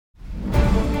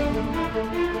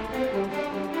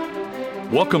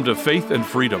Welcome to Faith and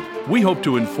Freedom. We hope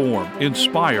to inform,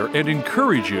 inspire, and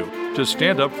encourage you to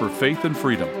stand up for faith and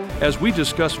freedom as we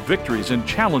discuss victories and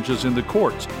challenges in the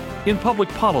courts, in public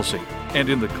policy, and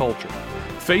in the culture.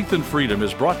 Faith and Freedom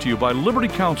is brought to you by Liberty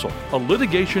Counsel, a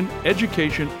litigation,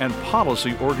 education, and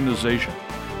policy organization.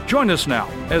 Join us now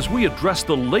as we address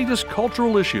the latest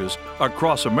cultural issues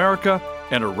across America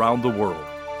and around the world.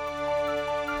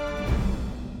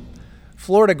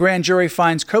 Florida grand jury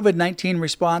finds COVID-19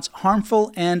 response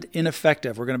harmful and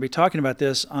ineffective. We're going to be talking about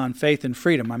this on Faith and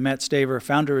Freedom. I'm Matt Staver,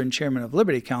 founder and chairman of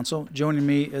Liberty Counsel. Joining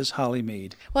me is Holly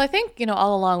Mead. Well, I think,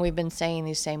 all along we've been saying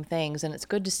these same things, and it's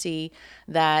good to see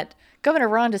that Governor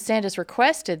Ron DeSantis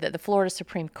requested that the Florida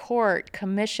Supreme Court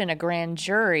commission a grand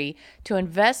jury to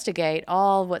investigate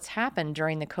all what's happened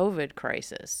during the COVID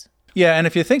crisis. Yeah, and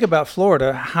if you think about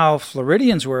Florida, how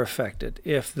Floridians were affected,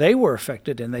 if they were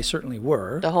affected, and they certainly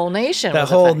were. The whole nation was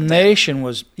affected. The whole nation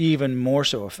was even more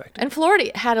so affected. And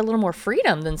Florida had a little more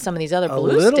freedom than some of these other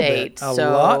blue states. A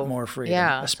lot more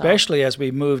freedom, especially as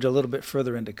we moved a little bit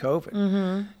further into COVID.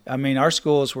 Mm-hmm. I mean, our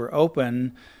schools were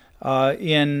open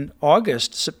in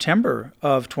August, September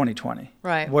of 2020.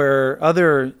 Right. Where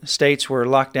other states were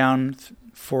locked down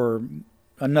for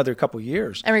another couple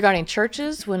years. And regarding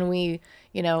churches, when we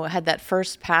had that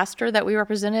first pastor that we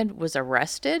represented was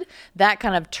arrested, that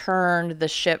kind of turned the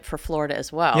ship for Florida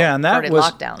as well. Yeah, and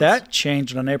lockdowns. That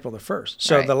changed on April the 1st.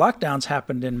 So right. The lockdowns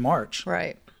happened in March.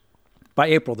 Right. By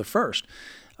April the 1st,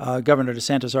 Governor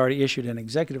DeSantis already issued an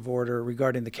executive order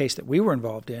regarding the case that we were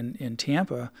involved in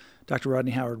Tampa, Dr.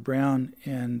 Rodney Howard Brown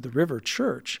and the River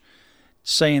Church,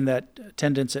 saying that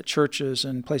attendance at churches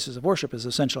and places of worship is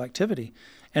essential activity,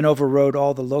 and overrode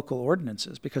all the local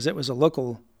ordinances because it was a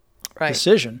local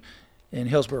decision in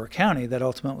Hillsborough County that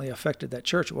ultimately affected that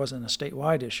church. It wasn't a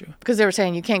statewide issue. Because they were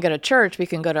saying you can't go to church, we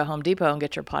can go to Home Depot and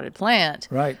get your potted plant.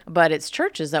 Right. But it's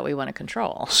churches that we want to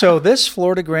control. So this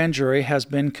Florida grand jury has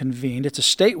been convened. It's a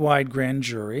statewide grand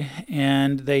jury,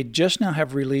 and they just now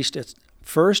have released its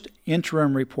first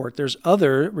interim report. There's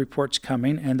other reports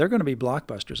coming, and they're going to be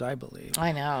blockbusters, I believe.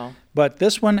 I know. But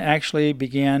this one actually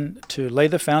began to lay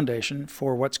the foundation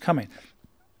for what's coming.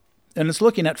 And it's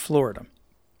looking at Florida.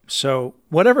 So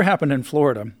whatever happened in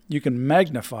Florida, you can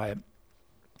magnify it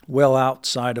well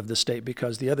outside of the state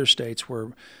because the other states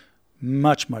were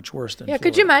much, much worse than Florida.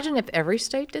 Could you imagine if every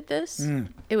state did this?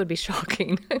 It would be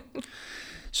shocking.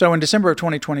 So in December of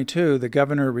 2022, the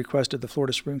governor requested the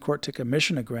Florida Supreme Court to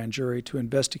commission a grand jury to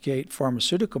investigate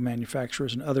pharmaceutical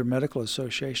manufacturers and other medical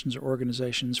associations or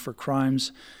organizations for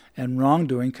crimes and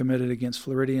wrongdoing committed against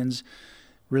Floridians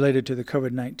related to the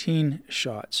COVID-19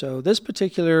 shot. So this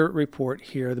particular report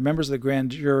here, the members of the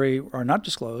grand jury are not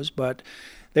disclosed, but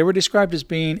they were described as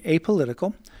being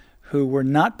apolitical, who were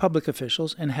not public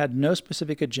officials and had no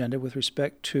specific agenda with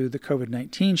respect to the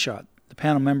COVID-19 shot. The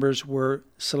panel members were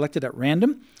selected at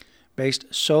random, based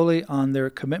solely on their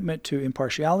commitment to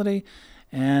impartiality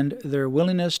and their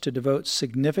willingness to devote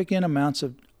significant amounts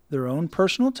of their own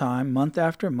personal time, month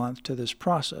after month, to this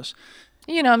process.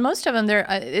 Most of them,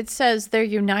 it says their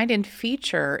united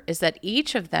feature is that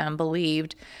each of them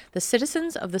believed the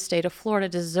citizens of the state of Florida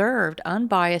deserved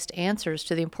unbiased answers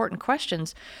to the important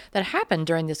questions that happened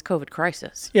during this COVID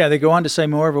crisis. Yeah, they go on to say,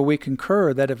 moreover, we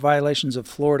concur that if violations of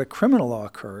Florida criminal law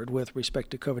occurred with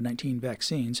respect to COVID-19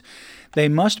 vaccines, they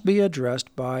must be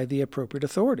addressed by the appropriate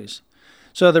authorities.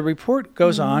 So the report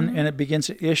goes on and it begins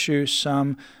to issue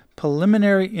some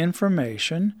preliminary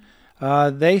information.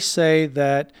 They say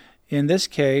that in this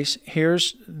case,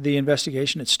 here's the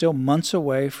investigation. It's still months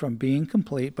away from being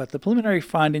complete, but the preliminary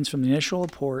findings from the initial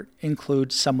report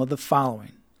include some of the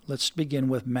following. Let's begin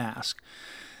with masks.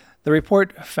 The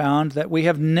report found that we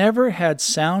have never had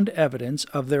sound evidence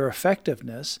of their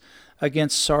effectiveness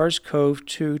against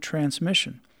SARS-CoV-2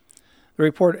 transmission. The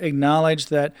report acknowledged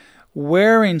that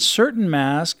wearing certain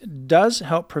masks does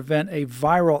help prevent a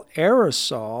viral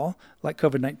aerosol, like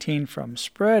COVID-19, from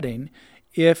spreading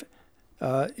if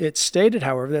it stated,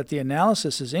 however, that the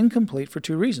analysis is incomplete for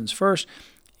two reasons. First,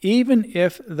 even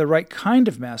if the right kind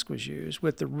of mask was used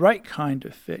with the right kind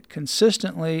of fit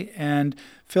consistently and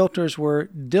filters were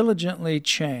diligently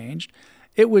changed,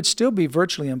 it would still be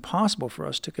virtually impossible for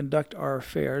us to conduct our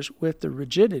affairs with the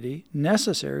rigidity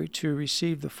necessary to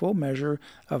receive the full measure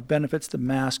of benefits the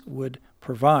mask would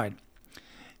provide.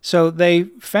 So they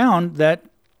found that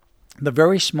the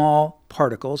very small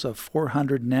particles of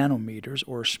 400 nanometers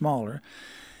or smaller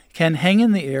can hang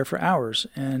in the air for hours.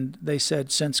 And they said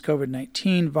since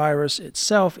COVID-19 virus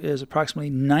itself is approximately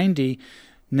 90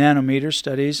 Nanometer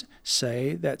studies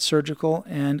say that surgical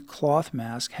and cloth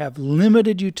masks have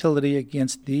limited utility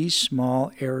against these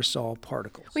small aerosol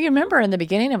particles. Well, you remember in the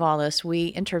beginning of all this, we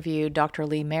interviewed Dr.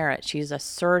 Lee Merritt. She's a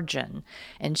surgeon,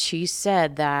 and she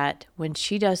said that when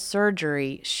she does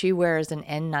surgery, she wears an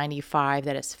N95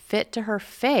 that is fit to her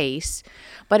face,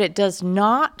 but it does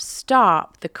not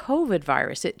stop the COVID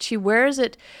virus. She wears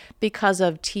it because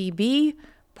of TB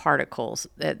particles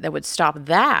that would stop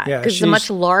that, because it's a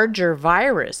much larger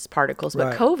virus particles, but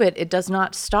right. COVID, it does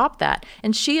not stop that.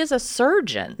 And she is a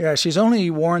surgeon. Yeah, she's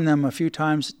only worn them a few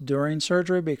times during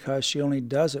surgery because she only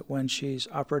does it when she's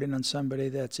operating on somebody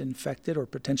that's infected or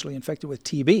potentially infected with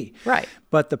TB. Right.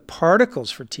 But the particles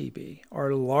for TB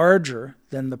are larger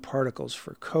than the particles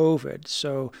for COVID.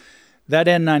 So that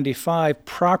N95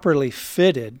 properly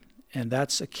fitted, and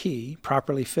that's a key,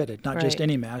 properly fitted, not just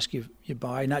any mask you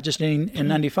buy, not just any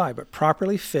N95, but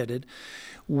properly fitted,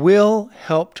 will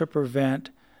help to prevent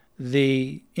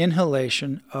the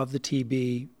inhalation of the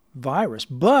TB virus.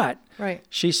 But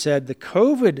she said the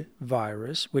COVID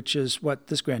virus, which is what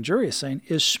this grand jury is saying,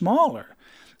 is smaller,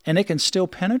 and it can still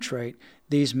penetrate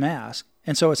these masks,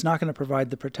 and so it's not going to provide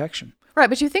the protection. Right,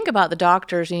 but you think about the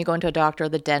doctors, and you go into a doctor,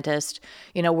 the dentist,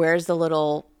 where's the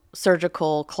little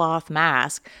surgical cloth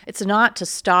mask? It's not to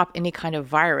stop any kind of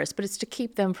virus, but it's to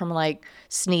keep them from like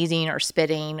sneezing or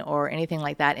spitting or anything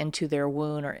like that into their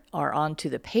wound or onto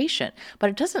the patient. But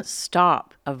it doesn't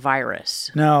stop a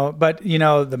virus. No, but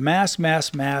the mask,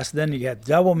 then you had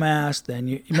double mask, then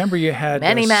you remember you had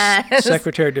many masks.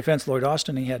 Secretary of Defense Lloyd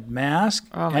Austin, he had mask,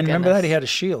 and remember that he had a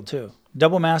shield too.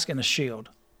 Double mask and a shield.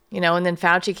 And then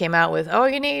Fauci came out with,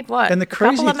 you need what? And the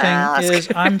crazy thing is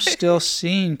I'm still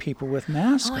seeing people with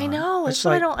masks on. I know. That's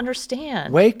what I don't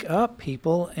understand. Wake up,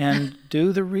 people, and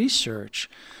do the research.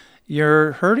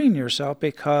 You're hurting yourself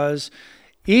because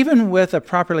even with a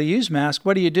properly used mask,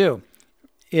 what do?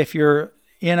 If you're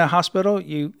in a hospital,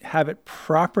 you have it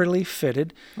properly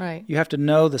fitted. Right. You have to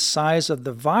know the size of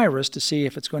the virus to see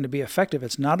if it's going to be effective.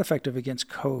 It's not effective against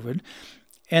COVID.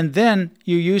 And then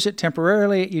you use it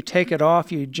temporarily, you take it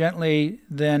off, you gently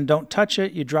then don't touch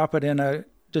it, you drop it in a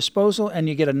disposal, and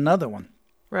you get another one.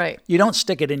 Right. You don't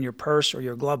stick it in your purse or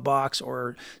your glove box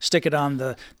or stick it on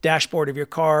the dashboard of your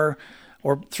car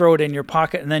or throw it in your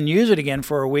pocket and then use it again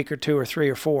for a week or two or three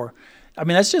or four. I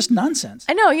mean, that's just nonsense.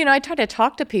 I know. I try to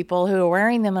talk to people who are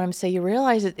wearing them, and I'm saying, you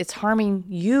realize it's harming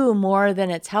you more than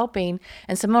it's helping.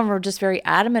 And some of them are just very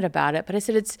adamant about it. But I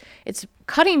said it's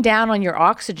cutting down on your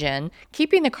oxygen,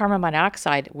 keeping the carbon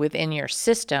monoxide within your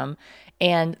system,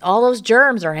 and all those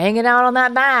germs are hanging out on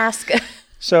that mask.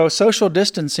 So social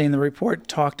distancing, the report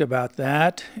talked about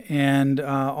that. And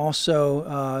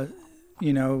also,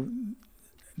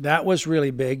 that was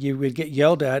really big. You would get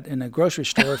yelled at in a grocery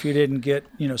store if you didn't get,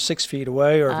 6 feet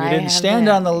away, or if you didn't stand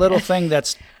on the little thing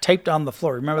that's taped on the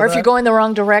floor. Remember that? Or if you're going the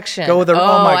wrong direction. Oh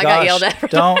my I gosh, got yelled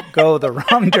at. Don't go the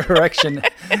wrong direction.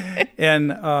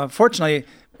 And fortunately,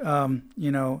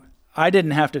 I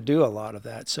didn't have to do a lot of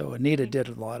that. So Anita did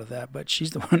a lot of that, but she's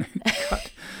the one who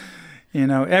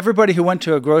got, everybody who went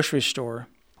to a grocery store,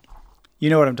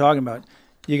 you know what I'm talking about.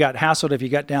 You got hassled if you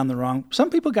got down the wrong.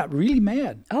 Some people got really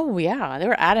mad. Oh, yeah. They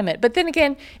were adamant. But then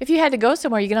again, if you had to go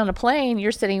somewhere, you get on a plane,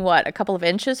 you're sitting, a couple of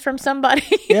inches from somebody?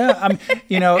 Yeah.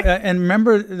 And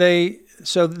remember these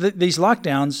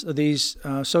lockdowns, these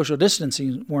social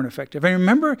distancing weren't effective. And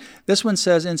remember, this one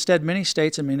says instead many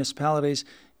states and municipalities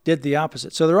did the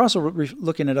opposite. So they're also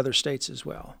looking at other states as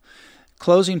well.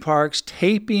 Closing parks,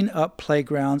 taping up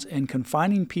playgrounds, and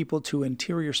confining people to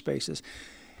interior spaces.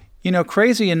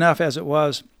 Crazy enough as it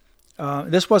was,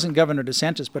 this wasn't Governor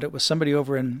DeSantis, but it was somebody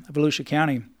over in Volusia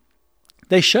County.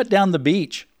 They shut down the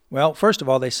beach. Well, first of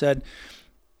all, they said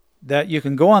that you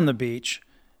can go on the beach,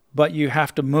 but you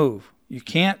have to move. You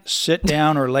can't sit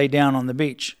down or lay down on the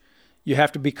beach. You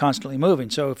have to be constantly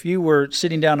moving. So if you were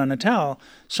sitting down on a towel,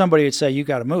 somebody would say, you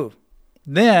got to move.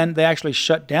 Then they actually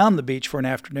shut down the beach for an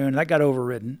afternoon, and that got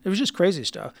overridden. It was just crazy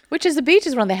stuff. Which is, the beach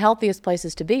is one of the healthiest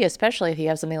places to be, especially if you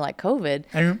have something like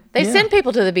COVID. They send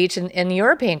people to the beach in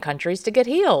European countries to get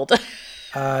healed.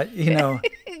 How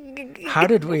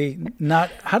did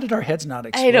our heads not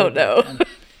explode? I don't know.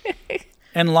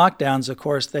 And lockdowns, of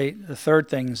course, the third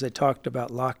thing is they talked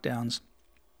about lockdowns.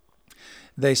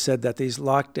 They said that these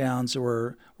lockdowns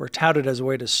were touted as a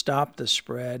way to stop the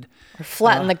spread. Or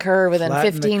flatten the curve within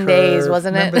 15 days,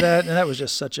 wasn't it? Remember that? And that was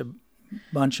just such a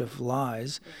bunch of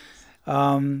lies.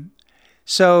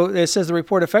 So it says the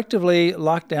report effectively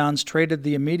lockdowns traded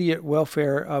the immediate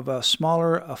welfare of a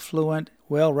smaller, affluent,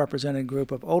 well-represented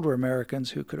group of older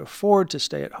Americans who could afford to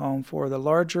stay at home for the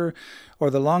larger or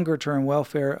the longer-term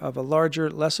welfare of a larger,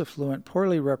 less affluent,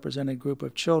 poorly represented group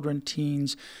of children,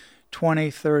 teens,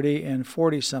 20, 30, and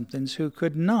 40-somethings who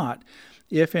could not,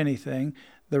 if anything.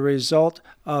 The result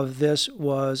of this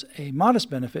was a modest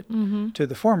benefit to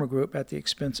the former group at the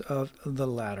expense of the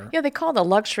latter. Yeah, they call the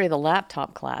luxury of the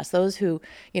laptop class, those who,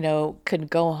 could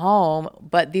go home,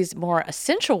 but these more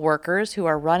essential workers who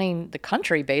are running the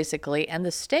country, basically, and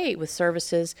the state with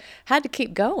services had to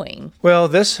keep going. Well,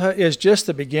 this is just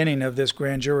the beginning of this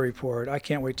grand jury report. I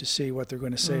can't wait to see what they're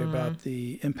going to say about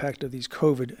the impact of these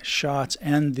COVID shots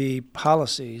and the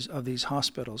policies of these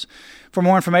hospitals. For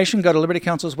more information, go to Liberty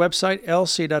Counsel's website,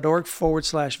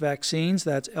 lc.org/vaccines.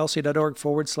 That's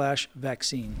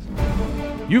lc.org/vaccines.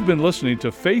 You've been listening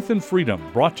to Faith and Freedom,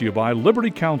 brought to you by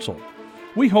Liberty Counsel.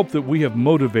 We hope that we have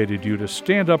motivated you to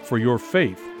stand up for your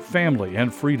faith, family,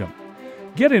 and freedom.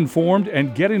 Get informed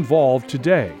and get involved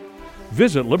today.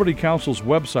 Visit Liberty Counsel's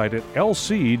website at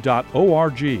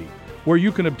lc.org, where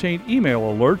you can obtain email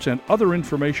alerts and other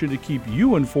information to keep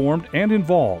you informed and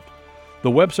involved.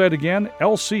 The website again,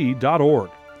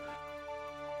 lc.org.